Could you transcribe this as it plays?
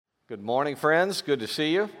Good morning, friends. Good to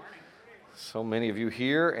see you. So many of you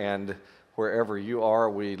here, and wherever you are,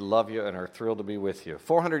 we love you and are thrilled to be with you.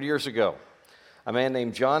 400 years ago, a man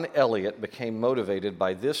named John Eliot became motivated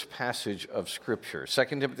by this passage of Scripture,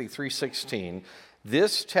 2 Timothy 3:16.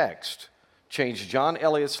 This text changed John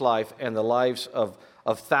Eliot's life and the lives of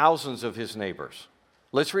thousands of his neighbors.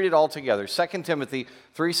 Let's read it all together. 2 Timothy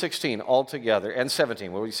 3:16 all together, and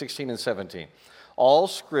 17. We'll read 16 and 17. All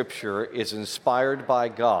Scripture is inspired by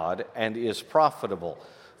God and is profitable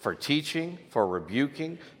for teaching, for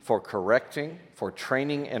rebuking, for correcting, for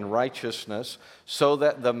training in righteousness, so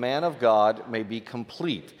that the man of God may be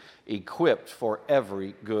complete, equipped for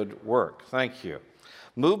every good work. Thank you.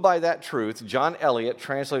 Moved by that truth, John Eliot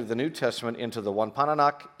translated the New Testament into the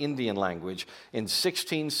Wampanoag Indian language in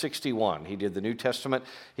 1661. He did the New Testament.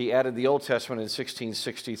 He added the Old Testament in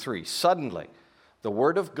 1663. Suddenly, the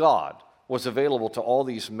Word of God was available to all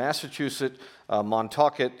these Massachusetts,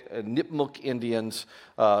 Montaukett, Nipmuc Indians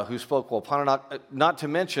who spoke Wampanoag, not to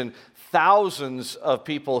mention thousands of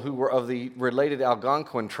people who were of the related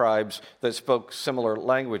Algonquin tribes that spoke similar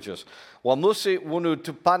languages. Wamusi Wunu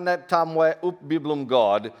Tupanet Tamwe Up Biblum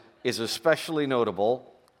God is especially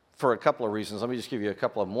notable for a couple of reasons. Let me just give you a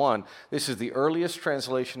couple of them. One, this is the earliest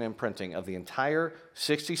translation and printing of the entire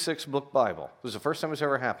 66-book Bible. This was the first time it's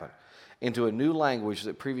ever happened, into a new language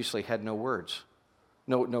that previously had no words,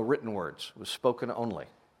 no written words. It was spoken only.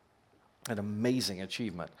 An amazing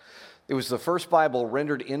achievement. It was the first Bible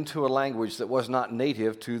rendered into a language that was not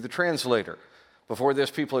native to the translator. Before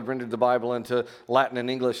this, people had rendered the Bible into Latin and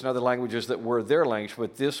English and other languages that were their language,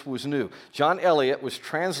 but this was new. John Eliot was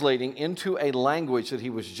translating into a language that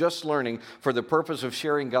he was just learning for the purpose of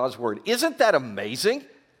sharing God's Word. Isn't that amazing?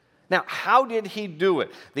 Now, how did he do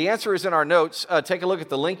it? The answer is in our notes. Take a look at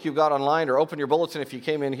the link you've got online, or open your bulletin if you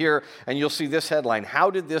came in here, and you'll see this headline: How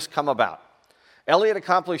did this come about? Eliot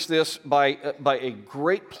accomplished this by a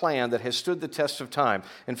great plan that has stood the test of time.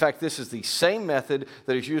 In fact, this is the same method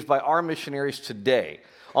that is used by our missionaries today.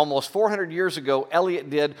 Almost 400 years ago, Eliot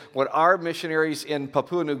did what our missionaries in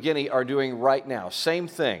Papua New Guinea are doing right now. Same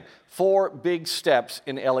thing. 4 big steps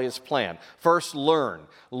in Eliot's plan. First, learn.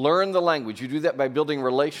 Learn the language. You do that by building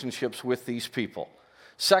relationships with these people.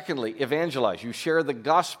 Secondly, evangelize. You share the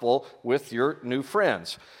gospel with your new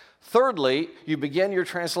friends. Thirdly, you begin your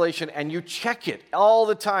translation and you check it all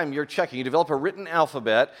the time. You're checking. You develop a written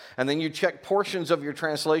alphabet, and then you check portions of your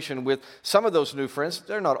translation with some of those new friends.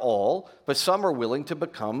 They're not all, but some are willing to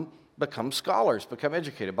become scholars, become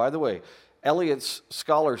educated. By the way, Eliot's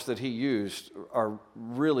scholars that he used are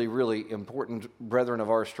really, really important brethren of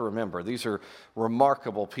ours to remember. These are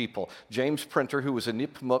remarkable people. James Printer, who was a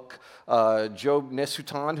Nipmuc, Job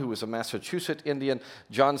Nesutan, who was a Massachusetts Indian,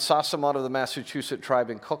 John Sassamon of the Massachusetts tribe,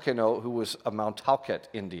 and Kokeno, who was a Montaukett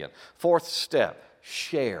Indian. Fourth step,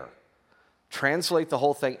 share. Translate the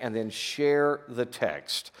whole thing and then share the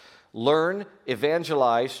text. Learn,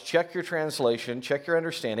 evangelize, check your translation, check your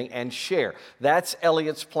understanding, and share. That's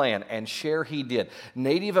Eliot's plan, and share he did.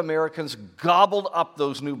 Native Americans gobbled up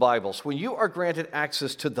those new Bibles. When you are granted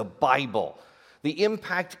access to the Bible, the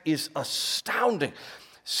impact is astounding.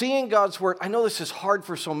 Seeing God's Word, I know this is hard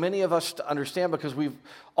for so many of us to understand because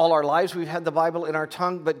all our lives we've had the Bible in our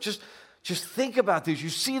tongue, but just think about this. You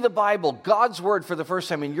see the Bible, God's Word, for the first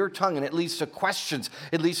time in your tongue, and it leads to questions.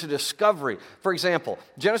 It leads to discovery. For example,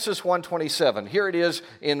 Genesis 1:27. Here it is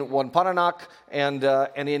in Wampanoag and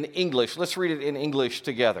in English. Let's read it in English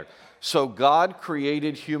together. So God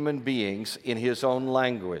created human beings in His own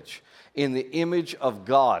language. In the image of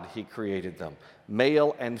God, He created them.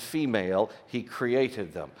 Male and female, He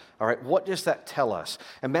created them. All right, what does that tell us?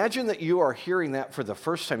 Imagine that you are hearing that for the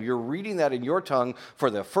first time. You're reading that in your tongue for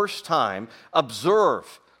the first time.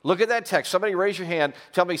 Observe. Look at that text. Somebody raise your hand.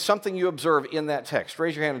 Tell me something you observe in that text.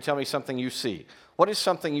 Raise your hand and tell me something you see. What is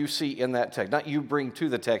something you see in that text? Not you bring to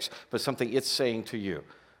the text, but something it's saying to you.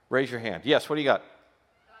 Raise your hand. Yes, what do you got?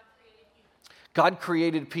 God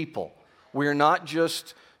created people. We're not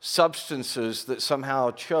just substances that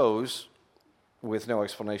somehow chose, with no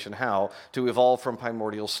explanation how, to evolve from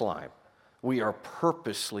primordial slime. We are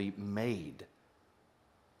purposely made.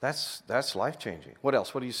 That's life-changing. What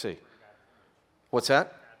else? What do you see? What's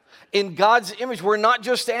that? In God's image, we're not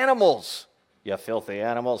just animals. You filthy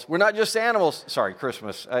animals. We're not just animals. Sorry,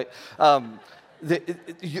 Christmas.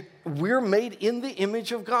 We're made in the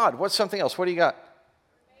image of God. What's something else? What do you got?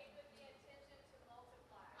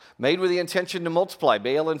 Made with the intention to multiply.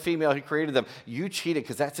 Male and female, He created them. You cheated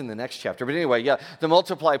because that's in the next chapter. But anyway, yeah, the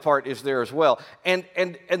multiply part is there as well. And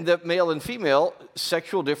the male and female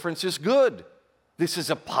sexual difference is good. This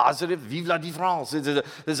is a positive, vive la différence. This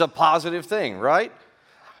is a positive thing, right?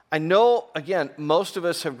 I know, again, most of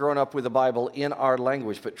us have grown up with the Bible in our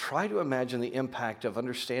language, but try to imagine the impact of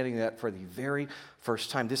understanding that for the very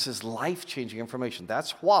first time. This is life-changing information.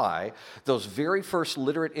 That's why those very first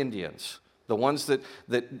literate Indians, the ones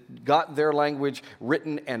that got their language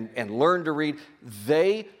written and learned to read,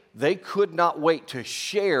 they could not wait to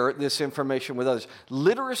share this information with others.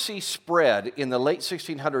 Literacy spread in the late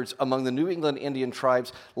 1600s among the New England Indian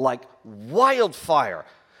tribes like wildfire,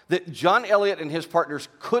 that John Eliot and his partners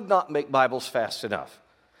could not make Bibles fast enough.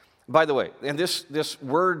 By the way, and this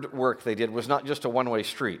word work they did was not just a one-way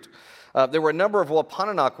street. There were a number of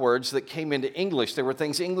Wampanoag words that came into English. There were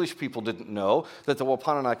things English people didn't know that the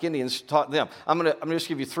Wampanoag Indians taught them. I'm going to just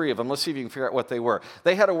give you three of them. Let's see if you can figure out what they were.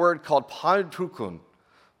 They had a word called Panpukun.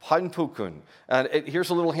 And here's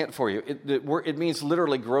a little hint for you. It means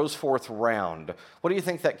literally grows forth round. What do you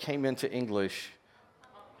think that came into English?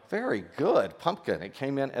 Very good. Pumpkin. It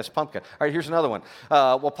came in as pumpkin. All right, here's another one.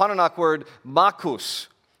 Wampanoag word makus.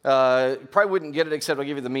 Probably wouldn't get it except I'll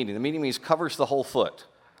give you the meaning. The meaning means covers the whole foot.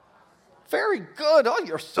 Very good. Oh,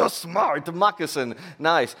 you're so smart. The moccasin.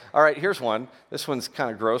 Nice. All right, here's one. This one's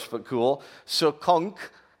kind of gross but cool. Sukunk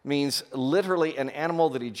means literally an animal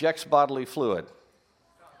that ejects bodily fluid.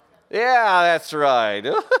 Yeah, that's right.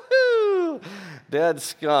 Dead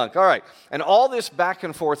skunk. All right. And all this back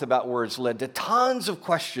and forth about words led to tons of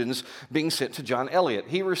questions being sent to John Eliot.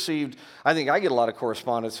 He received, I think I get a lot of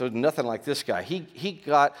correspondence, so nothing like this guy. He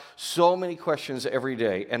got so many questions every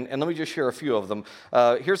day. And let me just share a few of them.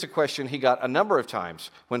 Here's a question he got a number of times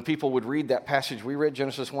when people would read that passage we read,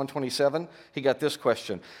 Genesis 1:27. He got this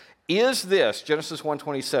question. Is this, Genesis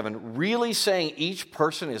 1:27, really saying each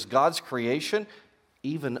person is God's creation,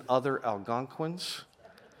 even other Algonquins?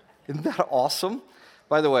 Isn't that awesome?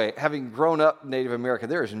 By the way, having grown up Native American,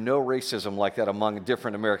 there is no racism like that among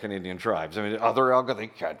different American Indian tribes. I mean, other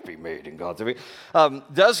Algonquins, they can't be made in God's image.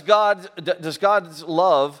 Does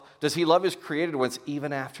he love his created ones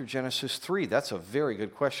even after Genesis 3? That's a very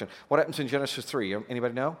good question. What happens in Genesis 3?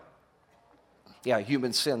 Anybody know? Yeah,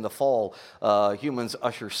 human sin, the fall. Humans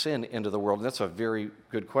usher sin into the world. And that's a very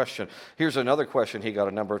good question. Here's another question he got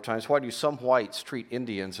a number of times. Why do some whites treat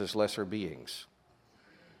Indians as lesser beings?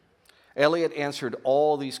 Eliot answered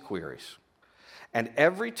all these queries. And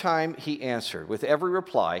every time he answered, with every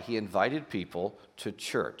reply, he invited people to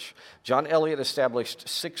church. John Eliot established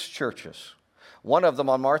 6 churches. One of them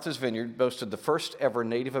on Martha's Vineyard boasted the first ever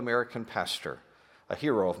Native American pastor, a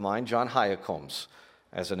hero of mine, John Hyatt Combs.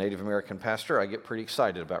 As a Native American pastor, I get pretty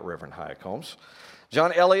excited about Reverend Hyatt Combs.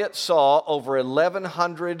 John Eliot saw over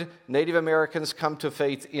 1,100 Native Americans come to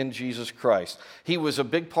faith in Jesus Christ. He was a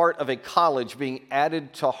big part of a college being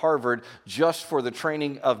added to Harvard just for the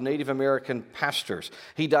training of Native American pastors.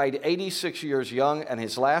 He died 86 years young, and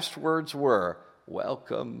his last words were,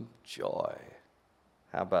 "Welcome joy."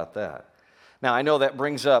 How about that? Now, I know that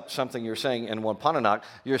brings up something you're saying in Wampanoag.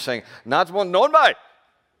 You're saying, "Not one known by,"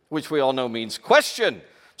 which we all know means question.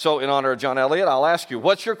 So in honor of John Eliot, I'll ask you,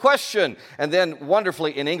 what's your question? And then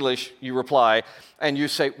wonderfully in English, you reply, and you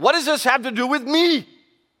say, what does this have to do with me?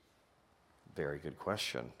 Very good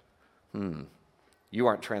question. You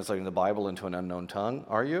aren't translating the Bible into an unknown tongue,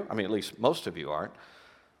 are you? I mean, at least most of you aren't.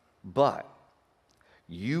 But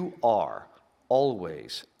you are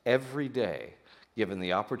always, every day, given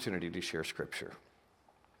the opportunity to share Scripture.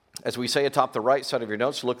 As we say atop the right side of your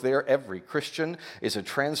notes, look there, every Christian is a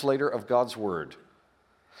translator of God's Word.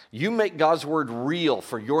 You make God's Word real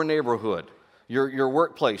for your neighborhood, your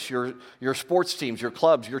workplace, your sports teams, your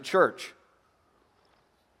clubs, your church.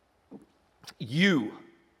 You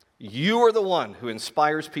are the one who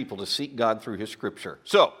inspires people to seek God through His Scripture.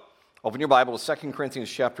 So, open your Bible to 2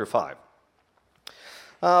 Corinthians chapter 5.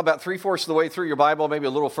 About 3/4 of the way through your Bible, maybe a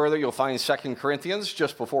little further, you'll find 2 Corinthians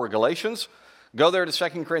just before Galatians. Go there to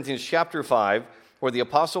 2 Corinthians chapter 5, where the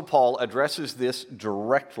Apostle Paul addresses this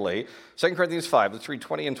directly. 2 Corinthians 5, let's read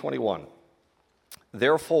 20 and 21.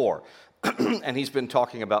 Therefore, and he's been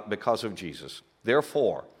talking about because of Jesus,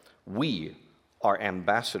 therefore, we are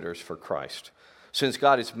ambassadors for Christ, since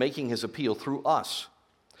God is making his appeal through us.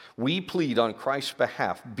 We plead on Christ's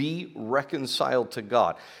behalf, be reconciled to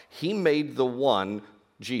God. He made the one,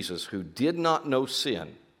 Jesus, who did not know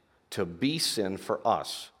sin, to be sin for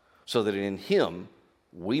us, so that in him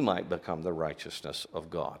we might become the righteousness of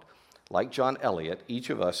God. Like John Eliot, each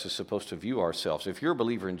of us is supposed to view ourselves. If you're a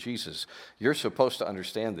believer in Jesus, you're supposed to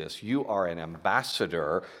understand this. You are an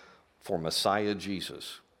ambassador for Messiah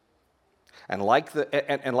Jesus. And like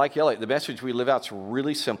Elliot, the message we live out is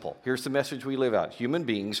really simple. Here's the message we live out. Human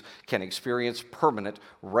beings can experience permanent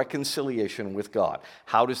reconciliation with God.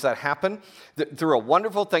 How does that happen? Through a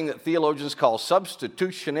wonderful thing that theologians call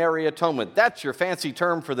substitutionary atonement. That's your fancy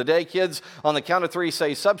term for the day, kids. On the count of three,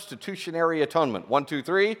 say substitutionary atonement. 1, 2,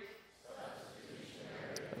 3.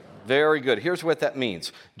 Very good. Here's what that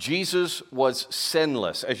means. Jesus was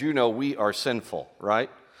sinless. As you know, we are sinful, right?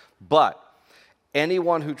 But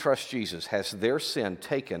anyone who trusts Jesus has their sin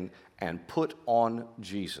taken and put on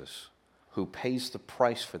Jesus, who pays the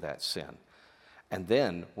price for that sin. And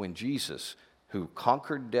then when Jesus, who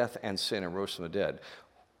conquered death and sin and rose from the dead,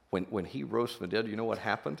 when he rose from the dead, you know what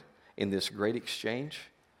happened in this great exchange?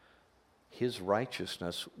 His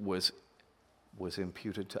righteousness was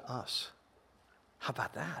imputed to us. How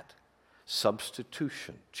about that?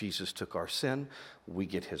 Substitution. Jesus took our sin. We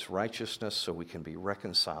get his righteousness so we can be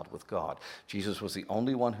reconciled with God. Jesus was the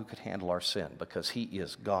only one who could handle our sin because he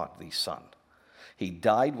is God the Son. He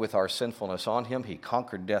died with our sinfulness on him. He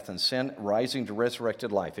conquered death and sin, rising to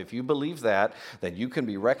resurrected life. If you believe that, then you can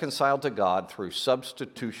be reconciled to God through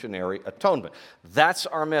substitutionary atonement. That's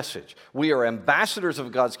our message. We are ambassadors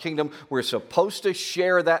of God's kingdom. We're supposed to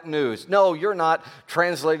share that news. No, you're not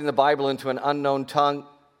translating the Bible into an unknown tongue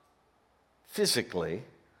physically,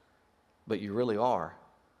 but you really are,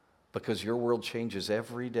 because your world changes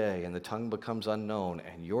every day and the tongue becomes unknown,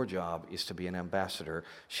 and your job is to be an ambassador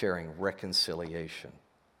sharing reconciliation.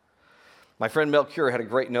 My friend Mel Cure had a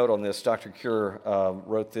great note on this. Dr. Cure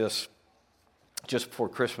wrote this just before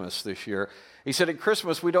Christmas this year. He said, at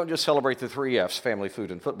Christmas, we don't just celebrate the 3 F's, family,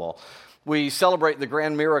 food, and football. We celebrate the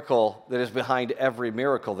grand miracle that is behind every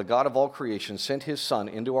miracle. The God of all creation sent his Son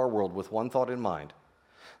into our world with one thought in mind,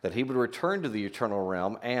 that he would return to the eternal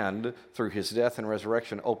realm and, through his death and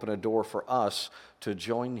resurrection, open a door for us to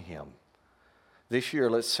join him. This year,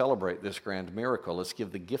 let's celebrate this grand miracle. Let's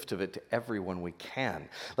give the gift of it to everyone we can.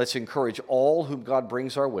 Let's encourage all whom God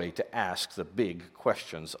brings our way to ask the big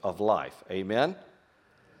questions of life. Amen?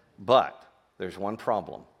 But there's one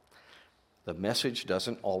problem. The message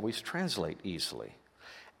doesn't always translate easily.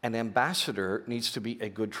 An ambassador needs to be a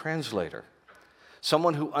good translator.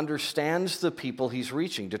 Someone who understands the people he's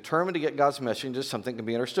reaching, determined to get God's message into something that can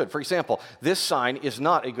be understood. For example, this sign is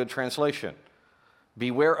not a good translation.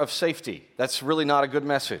 Beware of safety. That's really not a good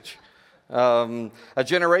message. A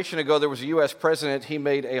generation ago, there was a U.S. president. He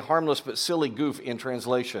made a harmless but silly goof in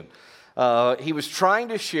translation. He was trying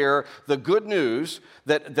to share the good news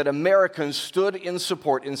that Americans stood in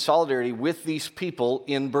support, in solidarity with these people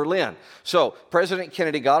in Berlin. So President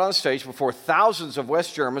Kennedy got on stage before thousands of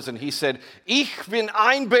West Germans and he said, "Ich bin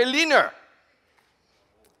ein Berliner."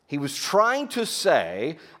 He was trying to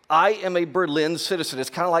say, I am a Berlin citizen. It's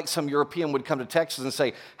kind of like some European would come to Texas and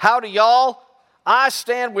say, "Howdy, y'all, I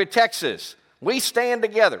stand with Texas. We stand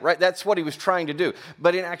together," right? That's what he was trying to do.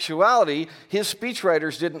 But in actuality, his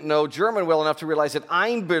speechwriters didn't know German well enough to realize that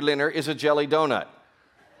ein Berliner is a jelly donut,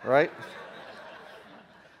 right?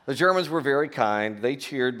 The Germans were very kind. They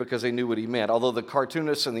cheered because they knew what he meant, although the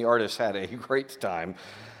cartoonists and the artists had a great time.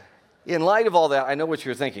 In light of all that, I know what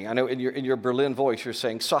you're thinking. I know in your Berlin voice you're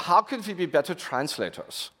saying, so how could we be better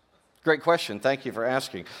translators? Great question. Thank you for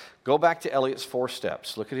asking. Go back to Elliot's 4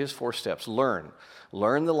 steps. Look at his 4 steps. Learn.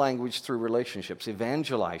 Learn the language through relationships.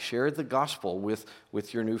 Evangelize. Share the gospel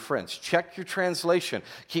with your new friends. Check your translation.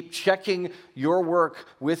 Keep checking your work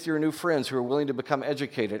with your new friends who are willing to become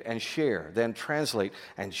educated and share. Then translate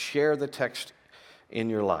and share the text in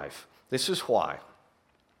your life. This is why.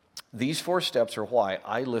 These 4 steps are why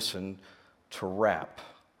I listen to rap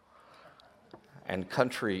and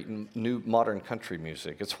new modern country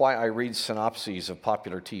music. It's why I read synopses of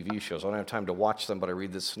popular TV shows. I don't have time to watch them, but I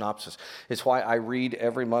read the synopsis. It's why I read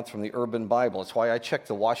every month from the Urban Bible. It's why I check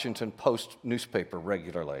the Washington Post newspaper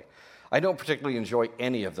regularly. I don't particularly enjoy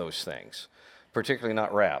any of those things, particularly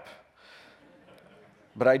not rap.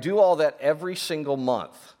 But I do all that every single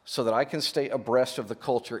month so that I can stay abreast of the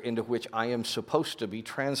culture into which I am supposed to be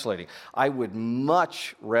translating. I would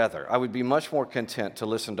be much more content to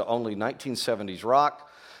listen to only 1970s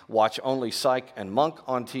rock, watch only Psych and Monk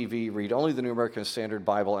on TV, read only the New American Standard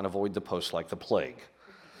Bible, and avoid the post like the plague.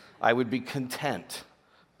 I would be content,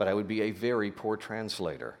 but I would be a very poor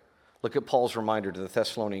translator. Look at Paul's reminder to the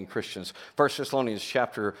Thessalonian Christians. 1 Thessalonians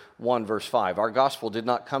chapter 1, verse 5. Our gospel did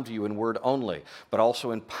not come to you in word only, but also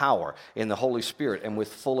in power, in the Holy Spirit, and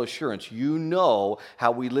with full assurance. You know how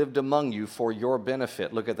we lived among you for your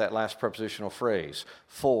benefit. Look at that last prepositional phrase.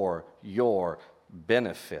 For your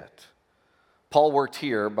benefit. Paul worked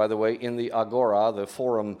here, by the way, in the Agora, the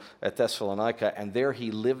forum at Thessalonica, and there he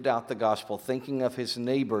lived out the gospel, thinking of his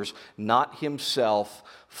neighbors, not himself,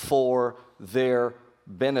 for their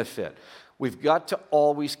benefit. We've got to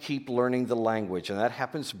always keep learning the language, and that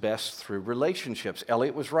happens best through relationships.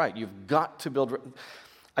 Elliot was right. You've got to build.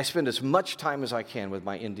 I spend as much time as I can with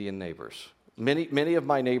my Indian neighbors. Many of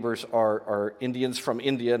my neighbors are Indians from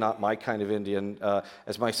India, not my kind of Indian.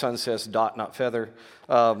 As my son says, dot, not feather.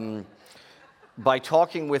 By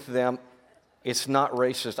talking with them, it's not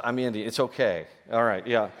racist. I'm Indian. It's okay. All right,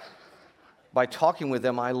 yeah. By talking with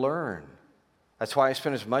them, I learn. That's why I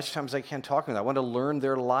spend as much time as I can talking with them. I want to learn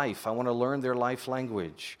their life. I want to learn their life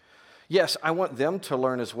language. Yes, I want them to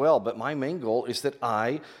learn as well, but my main goal is that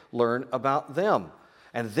I learn about them.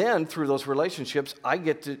 And then, through those relationships, I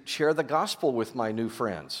get to share the gospel with my new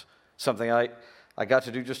friends, something I got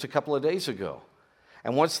to do just a couple of days ago.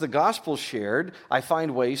 And once the gospel's shared, I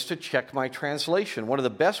find ways to check my translation. One of the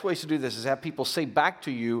best ways to do this is have people say back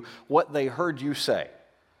to you what they heard you say.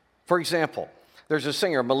 For example, there's a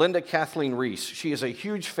singer, Melinda Kathleen Reese. She is a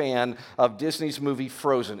huge fan of Disney's movie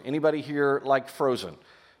Frozen. Anybody here like Frozen?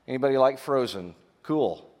 Anybody like Frozen?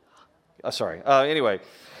 Cool. Anyway,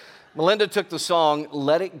 Melinda took the song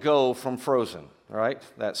Let It Go from Frozen, right?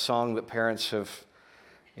 That song that parents have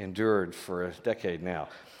endured for a decade now.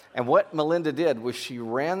 And what Melinda did was she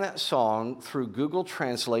ran that song through Google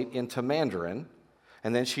Translate into Mandarin,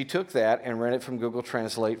 and then she took that and ran it from Google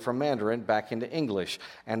Translate from Mandarin back into English.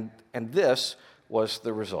 And this was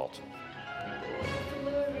the result.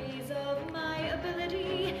 Flurries of my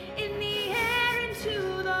ability in the air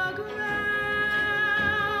into the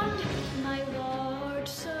ground. My large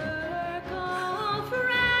circle,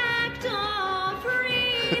 fractal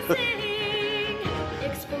freezing,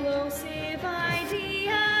 explosive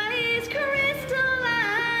idea is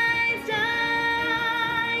crystallized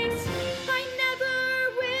ice. I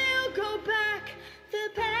never will go back. The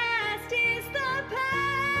past is the past.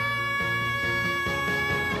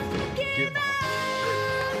 Give up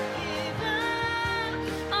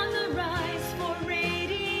on the rise for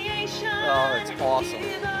radiation. Oh, it's awesome.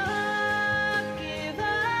 Give up.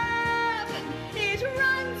 It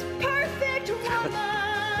runs perfect,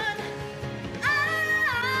 woman.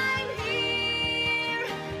 I'm here,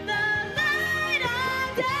 the light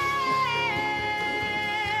of day.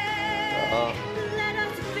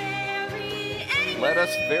 Let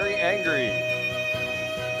us very angry.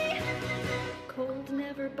 Cold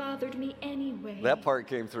never bothered me anyway. That part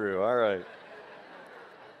came through. All right.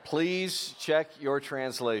 Please check your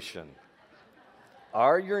translation.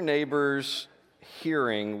 Are your neighbors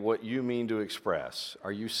hearing what you mean to express?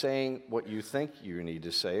 Are you saying what you think you need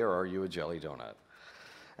to say, or are you a jelly donut?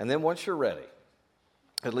 And then once you're ready,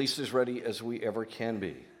 at least as ready as we ever can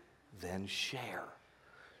be, then share.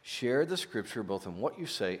 Share the scripture both in what you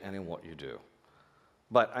say and in what you do.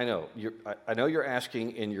 But I know you're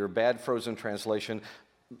asking in your bad Frozen translation,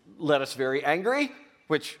 let us very angry,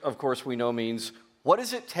 which of course we know means, what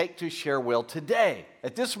does it take to share well today?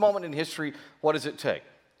 At this moment in history, what does it take?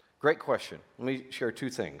 Great question. Let me share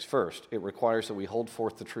two things. First, it requires that we hold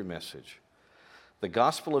forth the true message. The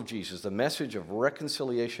gospel of Jesus, the message of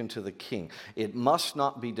reconciliation to the King, it must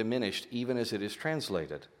not be diminished even as it is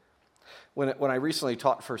translated. When I recently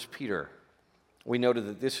taught 1 Peter, we noted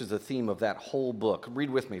that this is the theme of that whole book. Read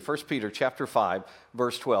with me, 1 Peter chapter 5,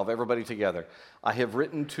 verse 12. Everybody together. I have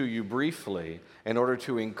written to you briefly in order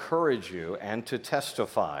to encourage you and to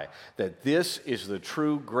testify that this is the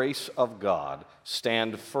true grace of God.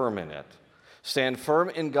 Stand firm in it. Stand firm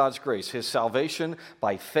in God's grace, his salvation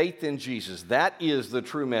by faith in Jesus. That is the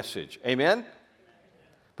true message. Amen?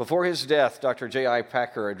 Before his death, Dr. J.I.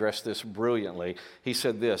 Packer addressed this brilliantly. He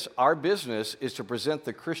said this, our business is to present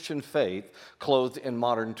the Christian faith clothed in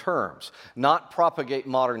modern terms, not propagate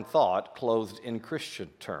modern thought clothed in Christian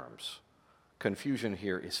terms. Confusion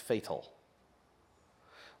here is fatal.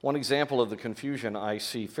 One example of the confusion I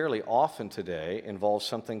see fairly often today involves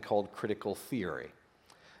something called critical theory.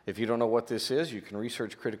 If you don't know what this is, you can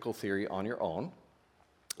research critical theory on your own.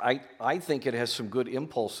 I think it has some good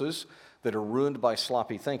impulses that are ruined by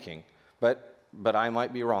sloppy thinking, but I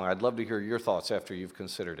might be wrong. I'd love to hear your thoughts after you've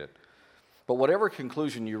considered it. But whatever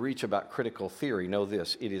conclusion you reach about critical theory, know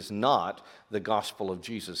this, it is not the gospel of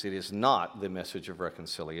Jesus. It is not the message of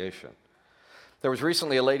reconciliation. There was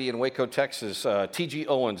recently a lady in Waco, Texas, T.G.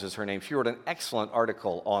 Owens is her name. She wrote an excellent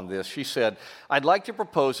article on this. She said, I'd like to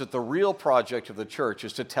propose that the real project of the church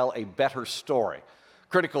is to tell a better story.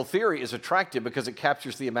 Critical theory is attractive because it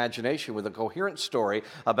captures the imagination with a coherent story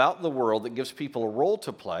about the world that gives people a role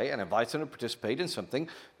to play and invites them to participate in something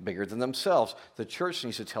bigger than themselves. The church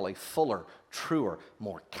needs to tell a fuller, truer,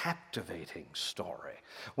 more captivating story.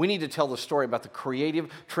 We need to tell the story about the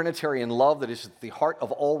creative Trinitarian love that is at the heart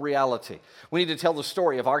of all reality. We need to tell the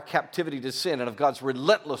story of our captivity to sin and of God's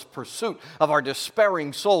relentless pursuit of our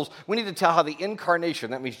despairing souls. We need to tell how the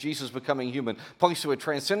incarnation, that means Jesus becoming human, points to a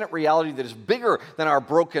transcendent reality that is bigger than our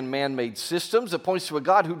broken man-made systems. It points to a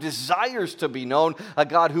God who desires to be known, a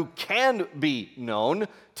God who can be known.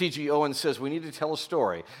 T.G. Owen says we need to tell a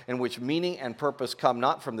story in which meaning and purpose come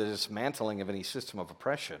not from the dismantling of any system of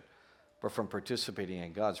oppression, but from participating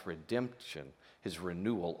in God's redemption, his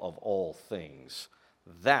renewal of all things.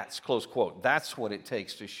 That's, close quote, that's what it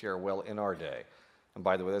takes to share well in our day. And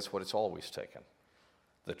by the way, that's what it's always taken,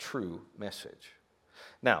 the true message.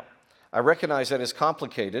 Now, I recognize that is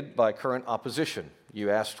complicated by current opposition. You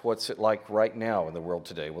asked what's it like right now in the world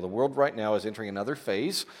today. Well, the world right now is entering another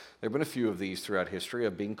phase. There have been a few of these throughout history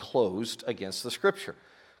of being closed against the Scripture.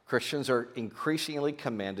 Christians are increasingly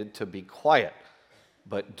commanded to be quiet,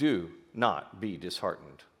 but do not be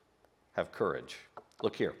disheartened. Have courage.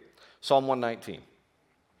 Look here, Psalm 119.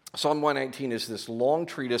 Psalm 119 is this long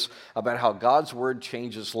treatise about how God's Word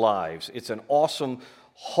changes lives. It's an awesome,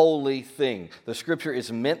 holy thing. The Scripture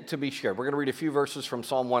is meant to be shared. We're going to read a few verses from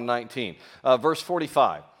Psalm 119. Verse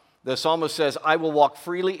 45, the psalmist says, I will walk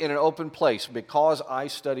freely in an open place because I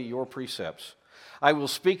study your precepts. I will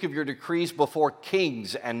speak of your decrees before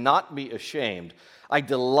kings and not be ashamed. I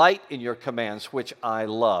delight in your commands, which I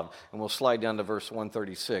love. And we'll slide down to verse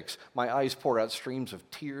 136. My eyes pour out streams of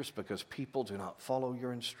tears because people do not follow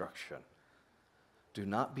your instruction. Do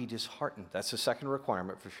not be disheartened. That's the second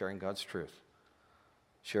requirement for sharing God's truth.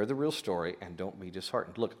 Share the real story and don't be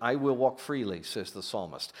disheartened. Look, I will walk freely, says the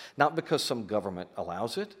psalmist, not because some government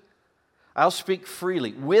allows it. I'll speak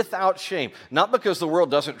freely, without shame, not because the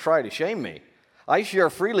world doesn't try to shame me. I share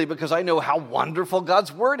freely because I know how wonderful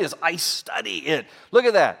God's Word is. I study it. Look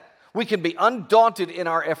at that. We can be undaunted in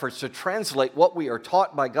our efforts to translate what we are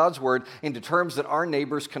taught by God's Word into terms that our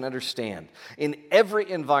neighbors can understand. In every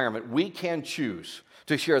environment, we can choose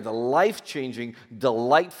to share the life-changing,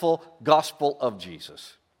 delightful gospel of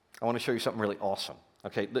Jesus. I want to show you something really awesome.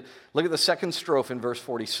 Okay, look at the second strophe in verse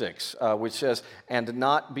 46, which says, and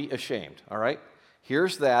not be ashamed, all right?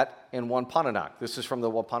 Here's that in Wampanoag. This is from the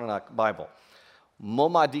Wampanoag Bible.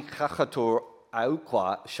 Momadikachator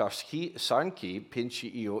aukwa shaski sanki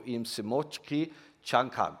pinchi io im simochki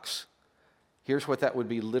chankags. Here's what that would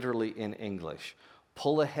be literally in English.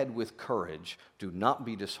 Pull ahead with courage. Do not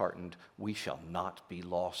be disheartened. We shall not be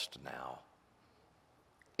lost now.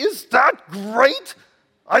 Is that great?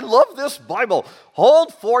 I love this Bible.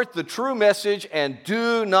 Hold forth the true message and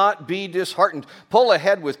do not be disheartened. Pull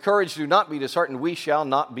ahead with courage. Do not be disheartened. We shall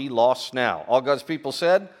not be lost now. All God's people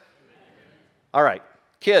said? All right,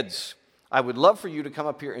 kids, I would love for you to come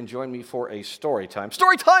up here and join me for a story time.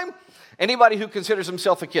 Story time! Anybody who considers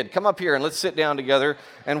himself a kid, come up here and let's sit down together.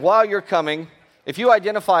 And while you're coming, if you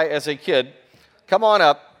identify as a kid, come on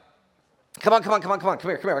up. Come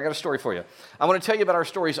here. I got a story for you. I want to tell you about our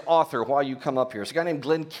story's author while you come up here. It's a guy named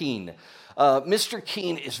Glenn Keane. Mr.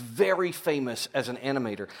 Keane is very famous as an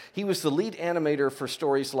animator. He was the lead animator for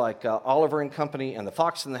stories like Oliver and Company and The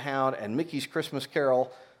Fox and the Hound and Mickey's Christmas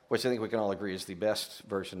Carol, which I think we can all agree is the best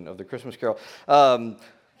version of the Christmas Carol.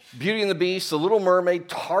 Beauty and the Beast, The Little Mermaid,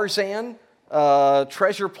 Tarzan,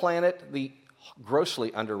 Treasure Planet, the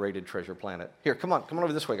grossly underrated Treasure Planet. Here, come on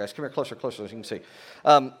over this way, guys. Come here closer, so you can see.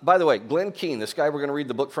 By the way, Glenn Keane, this guy we're going to read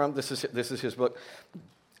the book from, this is his book.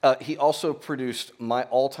 He also produced my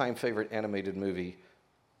all-time favorite animated movie,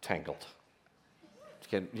 Tangled.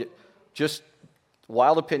 Okay, just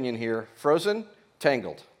wild opinion here. Frozen,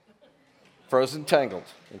 Tangled. Frozen, Tangled,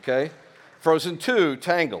 okay? Frozen 2,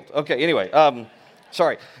 Tangled. Okay, anyway,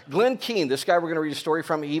 sorry. Glenn Keane, this guy we're going to read a story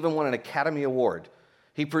from, he even won an Academy Award.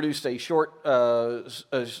 He produced a short a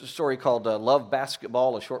story called Love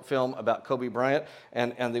Basketball, a short film about Kobe Bryant,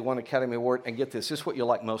 and they won an Academy Award. And get this is what you'll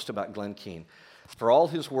like most about Glenn Keane. For all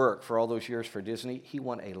his work, for all those years for Disney, he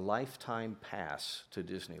won a lifetime pass to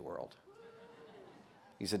Disney World.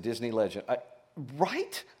 He's a Disney legend.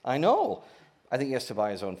 Right? I know. I think he has to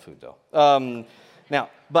buy his own food, though. Now,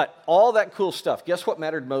 but all that cool stuff, guess what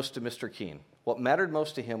mattered most to Mr. Keane? What mattered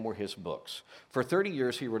most to him were his books. For 30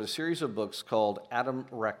 years, he wrote a series of books called Adam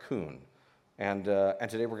Raccoon. And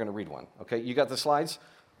today we're going to read one. Okay, you got the slides?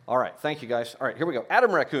 All right, thank you, guys. All right, here we go.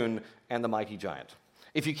 Adam Raccoon and the Mighty Giant.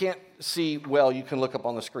 If you can't see well, you can look up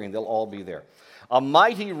on the screen. They'll all be there. A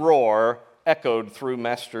mighty roar echoed through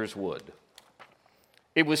Master's Wood.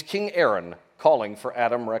 It was King Aaron calling for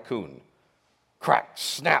Adam Raccoon. Crack,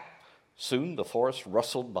 snap. Soon the forest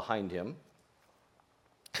rustled behind him.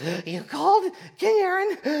 You called, King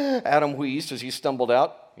Aaron? Adam wheezed as he stumbled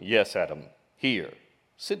out. Yes, Adam. Here,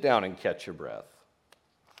 sit down and catch your breath.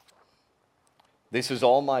 This is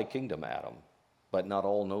all my kingdom, Adam, but not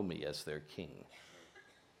all know me as their king.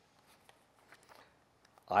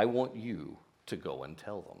 I want you to go and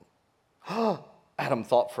tell them. Adam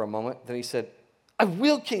thought for a moment, then he said, I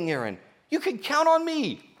will, King Aaron. You can count on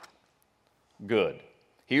me. Good.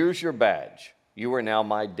 Here's your badge. You are now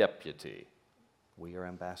my deputy. We are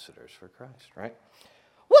ambassadors for Christ, right?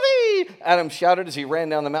 Whoopee! Adam shouted as he ran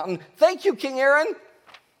down the mountain. Thank you, King Aaron.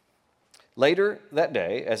 Later that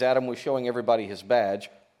day, as Adam was showing everybody his badge,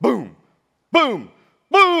 boom, boom,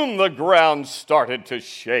 boom, the ground started to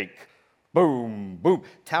shake. Boom, boom.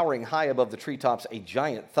 Towering high above the treetops, a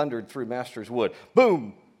giant thundered through Master's Wood.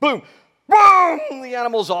 Boom, boom, boom! The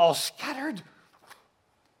animals all scattered.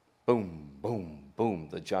 Boom, boom, boom.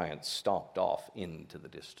 The giant stomped off into the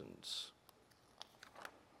distance.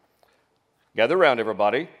 Gather round,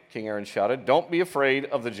 everybody, King Aaron shouted. Don't be afraid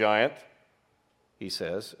of the giant, he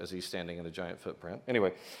says, as he's standing in a giant footprint.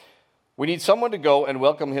 Anyway, we need someone to go and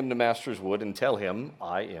welcome him to Master's Wood and tell him,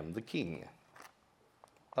 I am the king.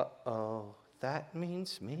 Uh-oh, that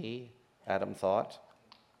means me, Adam thought.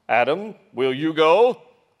 Adam, will you go?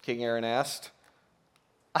 King Aaron asked.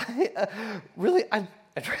 I'd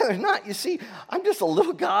rather not. You see, I'm just a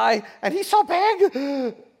little guy, and he's so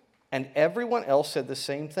big. And everyone else said the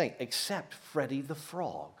same thing, except Freddie the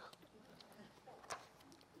Frog.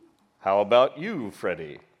 How about you,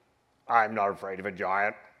 Freddie? I'm not afraid of a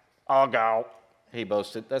giant. I'll go, he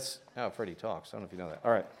boasted. That's how Freddie talks. I don't know if you know that.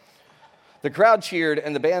 All right. The crowd cheered,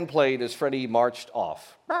 and the band played as Freddie marched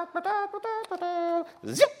off.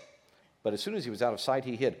 Zip! But as soon as he was out of sight,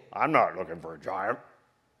 he hid. I'm not looking for a giant,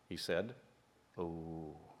 he said.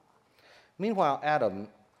 Oh. Meanwhile, Adam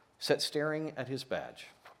sat staring at his badge,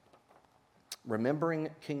 remembering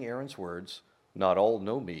King Aaron's words, not all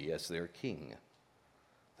know me as their king.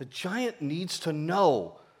 The giant needs to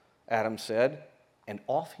know, Adam said, and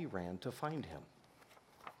off he ran to find him.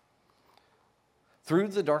 Through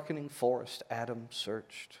the darkening forest, Adam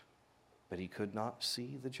searched, but he could not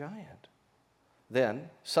see the giant.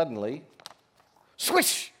 Then, suddenly,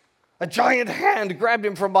 swish! A giant hand grabbed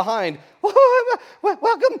him from behind.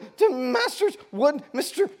 Welcome to Master's Wood,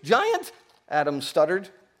 Mr. Giant, Adam stuttered.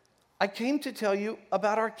 I came to tell you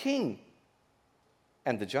about our king.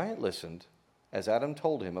 And the giant listened as Adam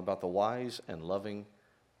told him about the wise and loving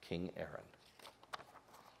King Aaron.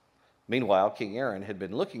 Meanwhile, King Aaron had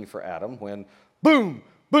been looking for Adam when, boom,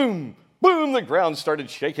 boom, boom, the ground started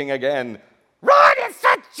shaking again. Run, it's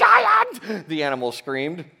a giant! The animal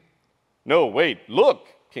screamed. No, wait, look,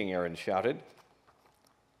 King Aaron shouted.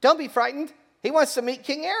 Don't be frightened. He wants to meet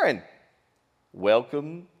King Aaron.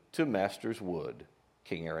 Welcome to Master's Wood,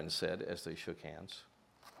 King Aaron said as they shook hands.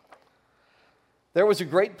 There was a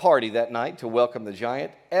great party that night to welcome the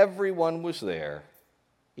giant. Everyone was there,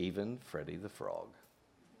 even Freddie the Frog.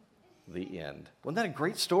 The end. Wasn't that a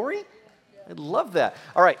great story? I love that.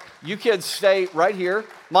 All right, you kids stay right here.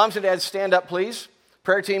 Moms and dads, stand up, please.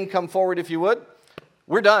 Prayer team, come forward if you would.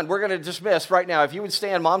 We're done. We're going to dismiss right now. If you would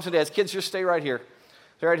stand, moms and dads, kids, just stay right here.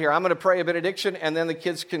 Stay right here. I'm going to pray a benediction, and then the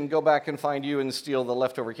kids can go back and find you and steal the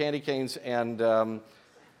leftover candy canes. And they're on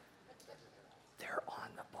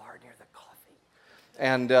the bar near the coffee.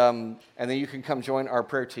 And then you can come join our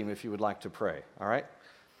prayer team if you would like to pray. All right?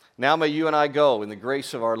 Now may you and I go in the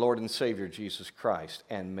grace of our Lord and Savior, Jesus Christ,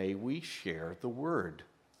 and may we share the word.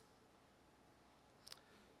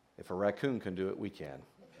 If a raccoon can do it, we can.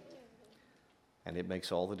 And it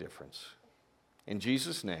makes all the difference. In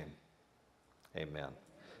Jesus' name, amen.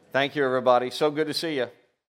 Thank you, everybody. So good to see you.